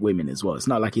celebrity type women as well. It's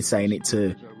not like he's saying it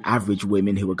to average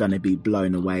women who are going to be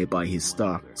blown away by his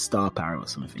star power or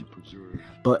something.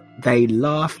 But they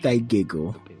laugh, they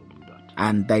giggle,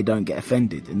 and they don't get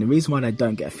offended. And the reason why they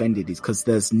don't get offended is because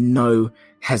there's no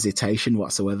hesitation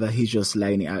whatsoever. He's just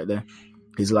laying it out there.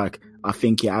 He's like, I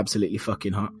think you're absolutely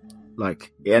fucking hot.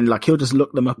 He'll just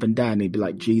look them up and down. And he'd be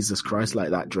like, Jesus Christ, like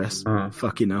that dress.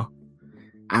 Fucking hell.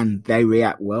 And they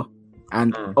react well.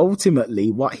 And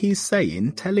ultimately, what he's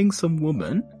saying, telling some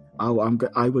woman,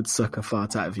 I would suck a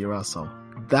fart out of your asshole.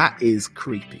 That is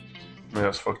creepy. Yeah,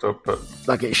 it's fucked up, but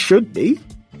it should be.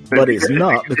 but it's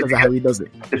not because of how he does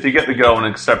it. If you get the girl an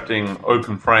accepting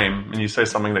open frame and you say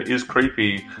something that is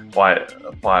creepy by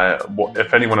what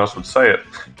if anyone else would say it,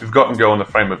 you've gotten girl in the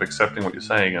frame of accepting what you're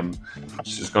saying, and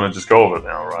she's going to just go with it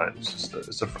now, right?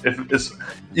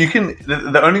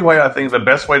 The only way, I think the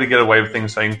best way to get away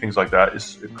with saying things like that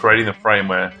is creating a frame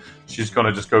where she's going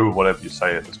to just go with whatever you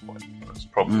say at this point.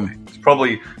 He's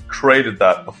probably created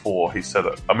that before he said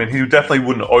it. I mean, he definitely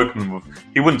wouldn't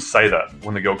he wouldn't say that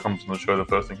when the girl comes on the show. The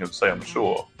first thing he'd say, I'm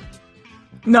sure.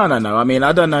 No. I mean,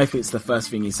 I don't know if it's the first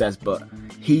thing he says, but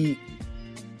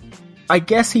I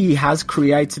guess he has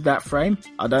created that frame.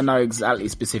 I don't know exactly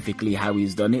specifically how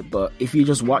he's done it, but if you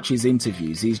just watch his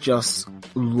interviews, he's just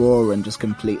raw and just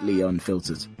completely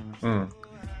unfiltered.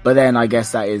 But then I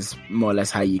guess that is more or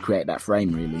less how you create that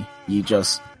frame, really. You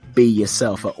just be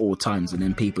yourself at all times, and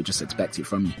then people just expect it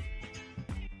from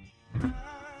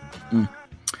you.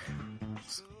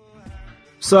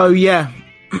 So yeah,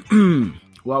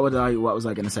 what was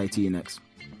I going to say to you next?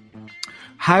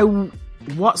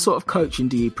 What sort of coaching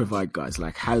do you provide, guys?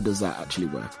 Like, how does that actually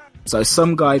work? So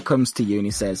some guy comes to you and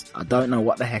he says, I don't know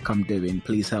what the heck I'm doing,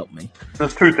 please help me.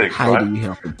 There's two things, how right? do you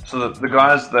help him? So the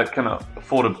guys that can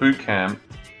afford a boot camp,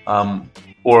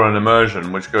 or an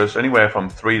immersion, which goes anywhere from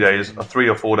 3 days, a 3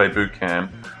 or 4 day boot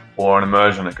camp, or an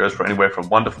immersion that goes for anywhere from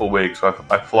 1 to 4 weeks. So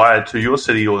I fly to your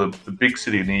city or the big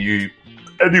city near you,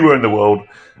 anywhere in the world,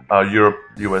 Europe,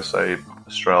 USA,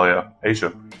 Australia,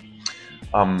 Asia.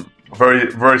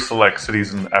 Very, very select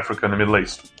cities in Africa and the Middle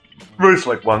East. Very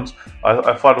select ones.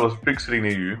 I fly to a big city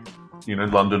near you,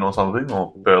 London or something,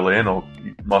 or Berlin or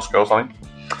Moscow or something.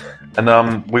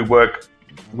 And we work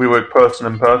person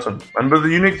in person. But the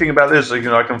unique thing about this is,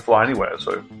 I can fly anywhere.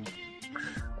 So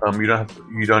you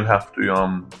don't have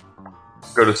to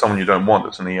go to someone you don't want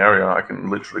that's in the area. I can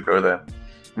literally go there.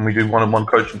 And we do one-on-one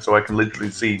coaching, so I can literally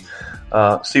see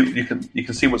you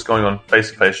can see what's going on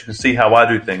face to face. You can see how I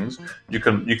do things. You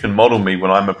can model me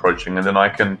when I'm approaching, and then I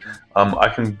can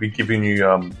be giving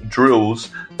you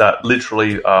drills that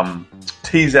literally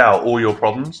tease out all your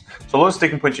problems. So a lot of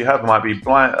sticking points you have might be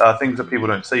things that people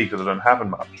don't see because they don't happen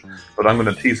much. But I'm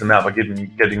going to tease them out by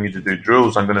getting you to do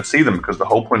drills. I'm going to see them because the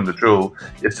whole point of the drill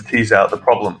is to tease out the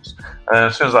problems. And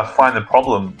as soon as I find the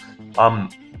problem,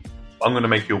 I'm going to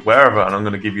make you aware of it, and I'm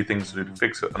going to give you things to do to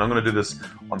fix it. And I'm going to do this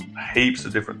on heaps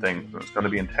of different things. And it's going to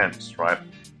be intense, right?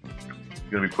 You're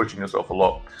going to be pushing yourself a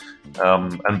lot.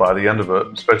 And by the end of it,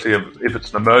 especially if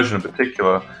it's an immersion in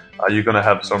particular, you're going to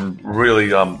have some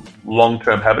really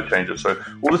long-term habit changes. So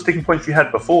all the sticking points you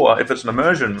had before, if it's an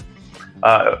immersion,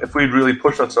 if we'd really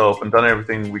pushed ourselves and done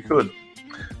everything we could,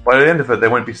 by the end of it, there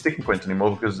won't be sticking points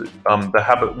anymore because the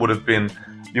habit would have been,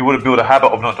 you would have built a habit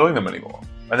of not doing them anymore.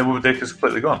 And then they're just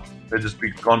completely gone. They'd just be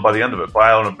gone by the end of it.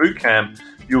 By on a boot camp,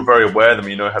 you're very aware of them,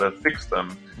 you know how to fix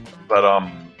them, but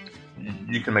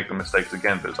you can make the mistakes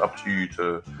again, but it's up to you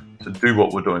to do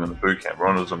what we're doing in the boot camp. We're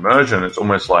on as immersion, it's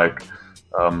almost like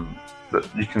that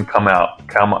you can come out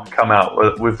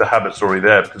with the habits already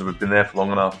there because we've been there for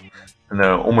long enough and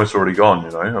they're almost already gone,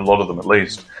 a lot of them at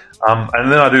least.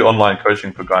 And then I do online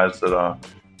coaching for guys that are,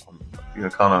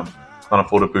 can't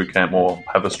afford a boot camp or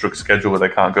have a strict schedule where they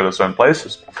can't go to certain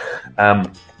places.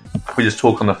 We just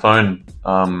talk on the phone,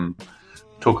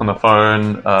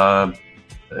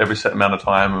 every set amount of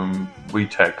time, and we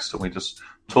text and we just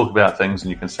talk about things,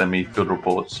 and you can send me field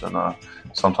reports and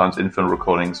sometimes in-field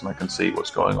recordings, and I can see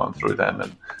what's going on through them,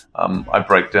 and I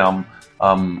break down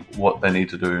what they need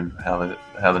to do and how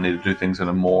they need to do things in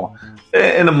a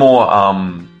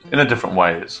different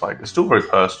way. It's still very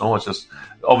personal. It's just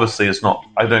obviously it's not.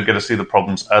 I don't get to see the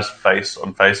problems as face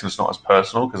on face, and it's not as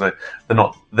personal because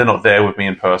they're not there with me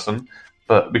in person.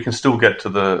 But we can still get to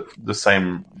the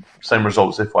same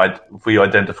results if we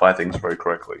identify things very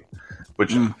correctly,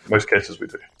 which in most cases we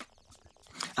do.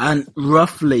 And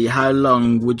roughly, how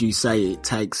long would you say it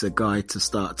takes a guy to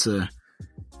start to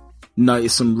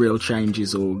notice some real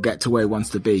changes or get to where he wants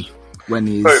to be when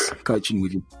he's coaching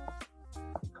with you?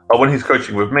 When he's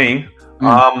coaching with me,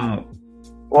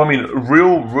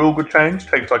 real good change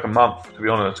takes like a month, to be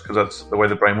honest, because that's the way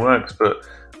the brain works. But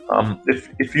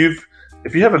if you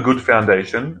have a good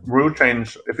foundation, real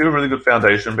change. If you have a really good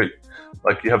foundation, but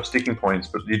like you have sticking points,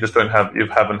 but you just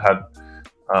haven't had.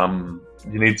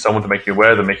 You need someone to make you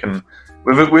aware of them. It can,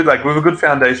 with a good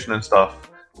foundation and stuff.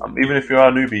 Even if you are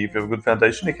a newbie, if you have a good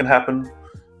foundation, it can happen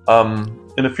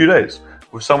in a few days.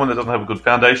 With someone that doesn't have a good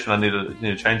foundation, I need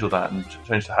to change all that and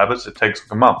change the habits. It takes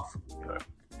like a month.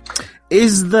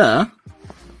 Is there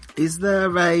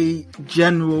a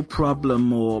general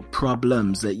problem or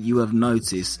problems that you have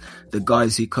noticed the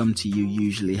guys who come to you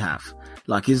usually have?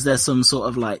 Like, is there some sort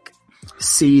of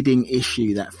seeding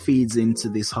issue that feeds into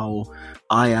this whole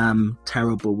I am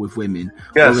terrible with women?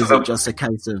 Yeah, or is it just a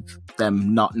case of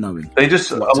them not knowing? They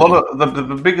just, a lot of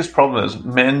the biggest problem is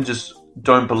men just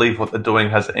don't believe what they're doing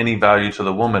has any value to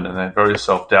the woman, and they're very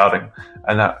self-doubting,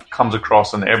 and that comes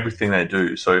across in everything they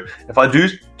do. So if I do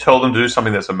tell them to do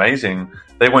something that's amazing,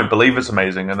 they won't believe it's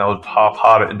amazing, and they'll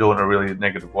half-heart it and do it in a really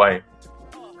negative way.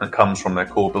 It comes from their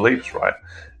core beliefs, right?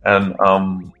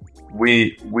 And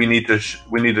we need to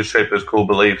shape those core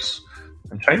beliefs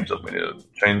and change them. We need to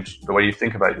change the way you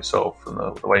think about yourself and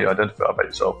the way you identify about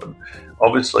yourself. And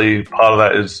obviously, part of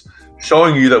that is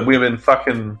showing you that women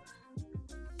fucking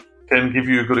can give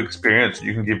you a good experience.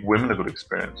 You can give women a good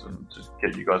experience, and just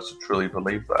get you guys to truly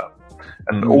believe that.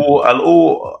 And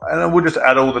and we'll just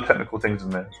add all the technical things in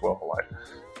there as well. Like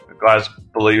the guys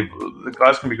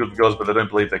can be good with girls, but they don't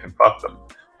believe they can fuck them.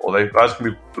 Or the guys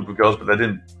can be good with girls, but they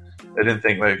didn't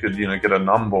think they could, get a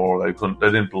number, or they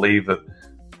didn't believe that,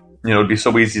 it'd be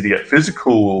so easy to get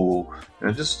physical.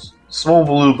 Just small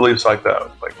little beliefs like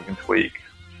that, like we can tweak.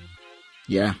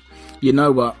 Yeah. You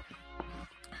know what?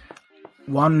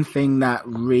 One thing that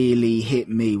really hit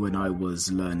me when I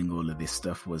was learning all of this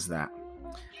stuff was that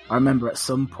I remember at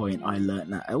some point I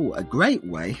learned that, a great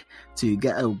way to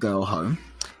get a girl home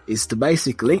is to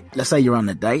basically, let's say you're on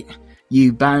a date,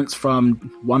 you bounce from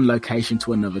one location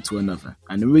to another.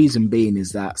 And the reason being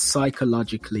is that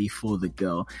psychologically for the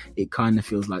girl, it kind of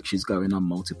feels like she's going on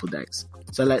multiple dates.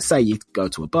 So let's say you go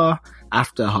to a bar,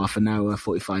 after half an hour,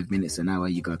 45 minutes, an hour,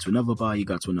 you go to another bar, you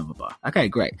go to another bar. Okay,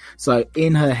 great. So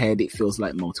in her head, it feels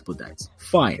like multiple dates.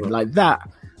 Fine. Like that,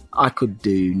 I could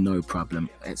do no problem,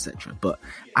 etc. But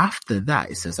after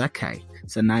that, it says, okay,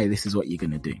 so now this is what you're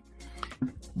going to do.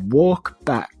 Walk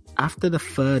back. After the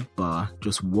third bar,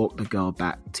 just walk the girl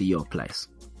back to your place,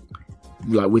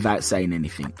 like without saying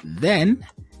anything. Then,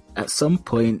 at some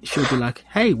point, she'll be like,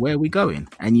 "Hey, where are we going?"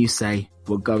 And you say,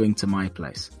 "We're going to my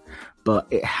place." But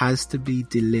it has to be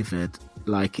delivered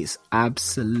like it's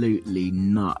absolutely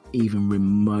not even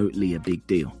remotely a big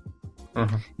deal.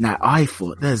 Uh-huh. Now, I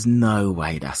thought, there's no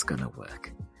way that's gonna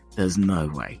work. There's no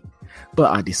way.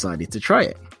 But I decided to try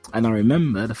it. And I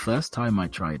remember the first time I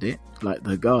tried it, like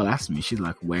the girl asked me, she's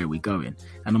like, "Where are we going?"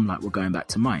 And I'm like, "We're going back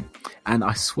to mine." And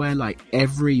I swear, like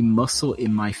every muscle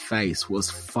in my face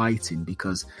was fighting,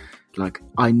 because like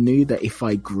I knew that if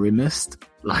I grimaced,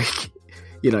 like,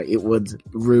 it would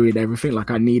ruin everything.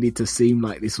 Like I needed to seem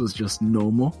like this was just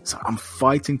normal. So I'm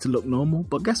fighting to look normal,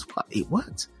 but guess what? It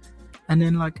worked. And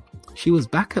then like she was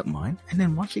back at mine. And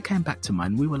then once she came back to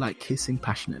mine, we were like kissing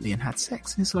passionately and had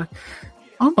sex. And it's like,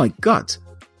 oh my God.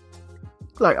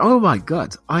 Like, oh my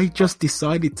God, I just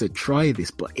decided to try this,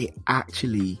 but it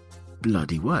actually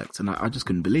bloody worked. And I just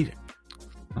couldn't believe it.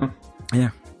 Huh.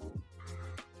 Yeah.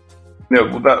 Yeah,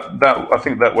 well, that I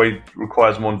think that way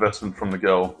requires more investment from the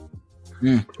girl.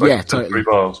 Like yeah, totally. 3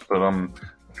 bars, but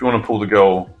if you want to pull the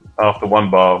girl after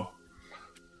 1 bar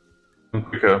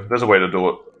quicker, there's a way to do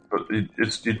it. But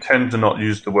you tend to not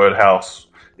use the word house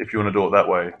if you want to do it that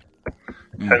way.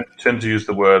 Tend to use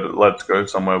the word "let's go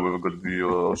somewhere with a good view,"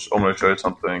 or "I'm going to show you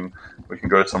something. We can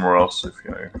go somewhere else if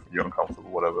you're uncomfortable,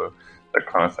 whatever, that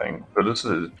kind of thing." But this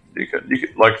is you can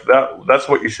like that. That's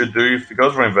what you should do. If the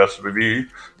girl's very invested with you, you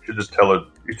should just tell her.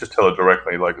 You just tell her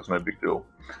directly, like it's no big deal.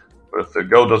 But if the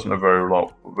girl doesn't know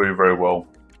very well,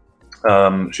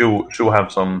 she'll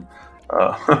have some.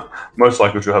 Most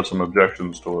likely, she'll have some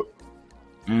objections to it.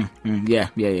 Yeah.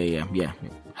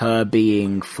 Her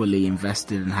being fully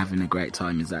invested and having a great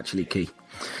time is actually key.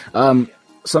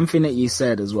 Something that you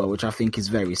said as well, which I think is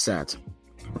very sad,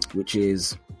 which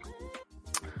is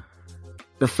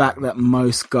the fact that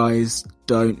most guys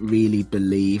don't really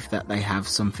believe that they have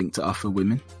something to offer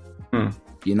women.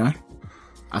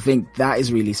 I think that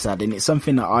is really sad, and it's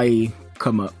something that I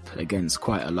come up against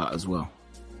quite a lot as well.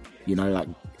 Like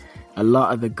a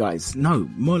lot of the guys, no,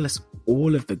 more or less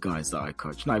all of the guys that I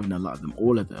coach, not even a lot of them,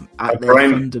 all of them, at their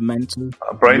fundamental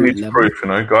brain needs level, proof,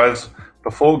 guys.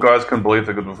 Before guys can believe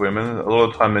they're good with women, a lot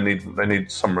of the time they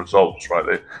need some results,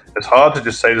 right? It's hard to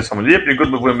just say to someone, "Yep, you're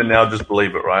good with women now, just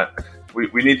believe it," right?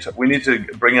 We need to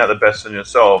bring out the best in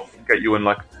yourself, get you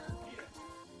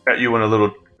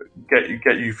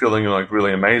feeling like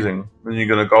really amazing. Then you're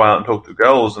going to go out and talk to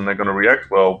girls, and they're going to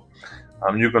react well.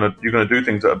 You're going to do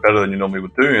things that are better than you normally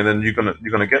would do, and then you're going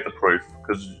to get the proof,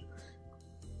 because.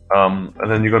 And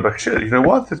then you go back, shit, you know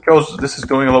what? This is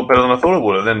going a lot better than I thought it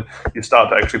would. And then you start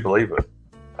to actually believe it.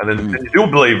 And then you do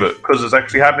believe it because it's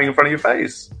actually happening in front of your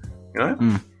face, But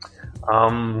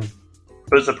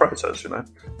it's a process,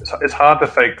 It's hard to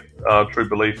fake true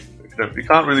belief. You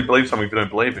can't really believe something if you don't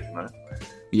believe it,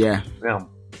 Yeah,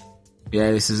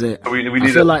 this is it. So we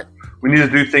need we need to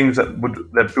do things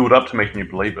that build up to making you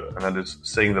believe it, and that is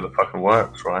seeing that it fucking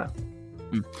works, right?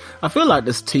 I feel like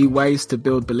there's two ways to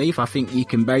build belief. I think you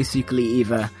can basically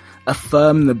either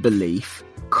affirm the belief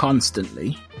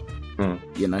constantly,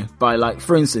 you know, by, like,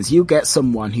 for instance, you get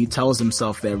someone who tells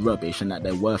themselves they're rubbish and that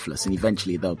they're worthless, and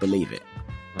eventually they'll believe it.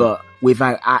 But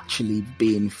without actually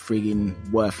being frigging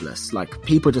worthless. Like,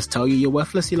 people just tell you you're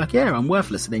worthless, you're like, yeah, I'm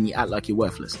worthless, and then you act like you're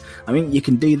worthless. I mean, you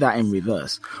can do that in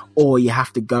reverse. Or you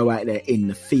have to go out there in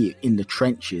the field, in the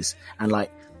trenches, and,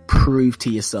 like, prove to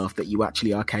yourself that you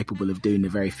actually are capable of doing the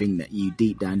very thing that you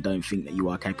deep down don't think that you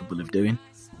are capable of doing.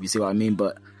 You see what I mean?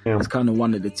 But it's kind of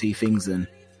one of the two things, and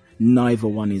neither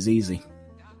one is easy.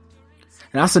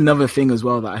 And that's another thing as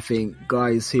well that I think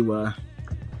guys who are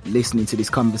listening to this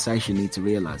conversation need to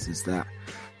realize, is that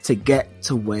to get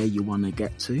to where you want to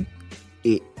get to,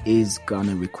 it is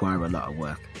gonna require a lot of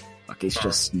work. Like, it's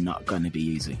just not gonna be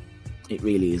easy. It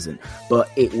really isn't. But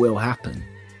it will happen.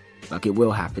 Like, it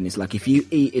will happen. It's like, if you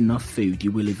eat enough food,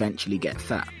 you will eventually get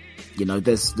fat. You know,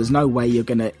 there's no way you're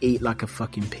gonna eat like a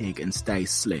fucking pig and stay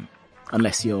slim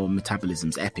unless your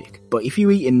metabolism's epic. But if you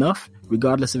eat enough,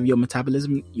 regardless of your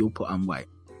metabolism, you'll put on weight.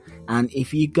 And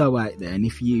if you go out there and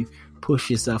if you push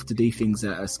yourself to do things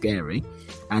that are scary,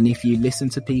 and if you listen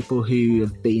to people who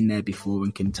have been there before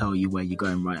and can tell you where you're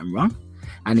going right and wrong,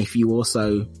 and if you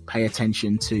also pay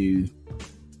attention to,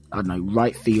 I don't know,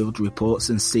 right field reports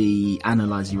and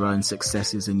analyze your own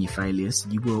successes and your failures,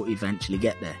 you will eventually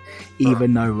get there,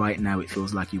 even though right now it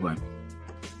feels like you won't.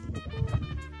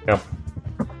 Yeah.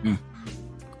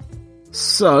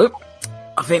 So,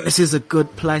 I think this is a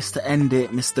good place to end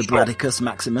it, Mr. Bradicus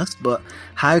Maximus, but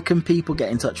how can people get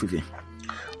in touch with you?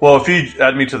 Well, if you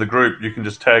add me to the group, you can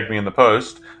just tag me in the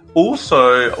post.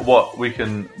 Also, what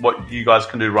you guys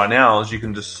can do right now is you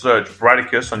can just search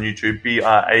Bradicus on YouTube,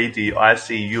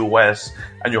 Bradicus,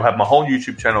 and you'll have my whole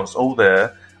YouTube channel. It's all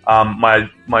there. My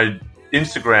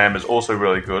Instagram is also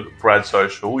really good, Brad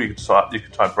Social. You can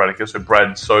type Bradicus, so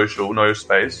Brad Social, no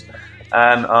space,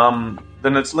 and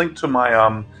then it's linked to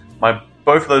my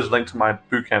both of those linked to my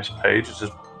bootcamps page, which is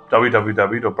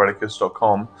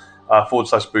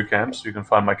www.bradicus.com/bootcamps. You can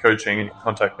find my coaching and you can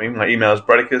contact me. My email is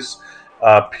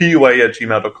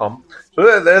bradicus.pua@gmail.com.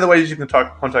 So they're the ways you can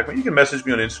contact me. You can message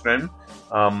me on Instagram.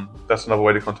 That's another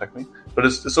way to contact me. But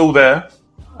it's all there.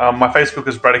 My Facebook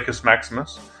is Bradicus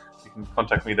Maximus. You can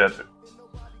contact me there too.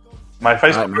 My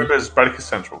Facebook group is Bradicus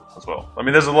Central as well. I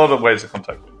mean, there's a lot of ways to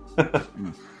contact me.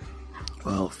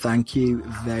 Well, thank you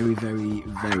very, very,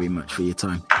 very much for your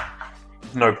time.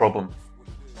 No problem.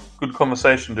 Good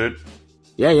conversation, dude.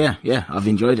 Yeah. I've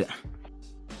enjoyed it.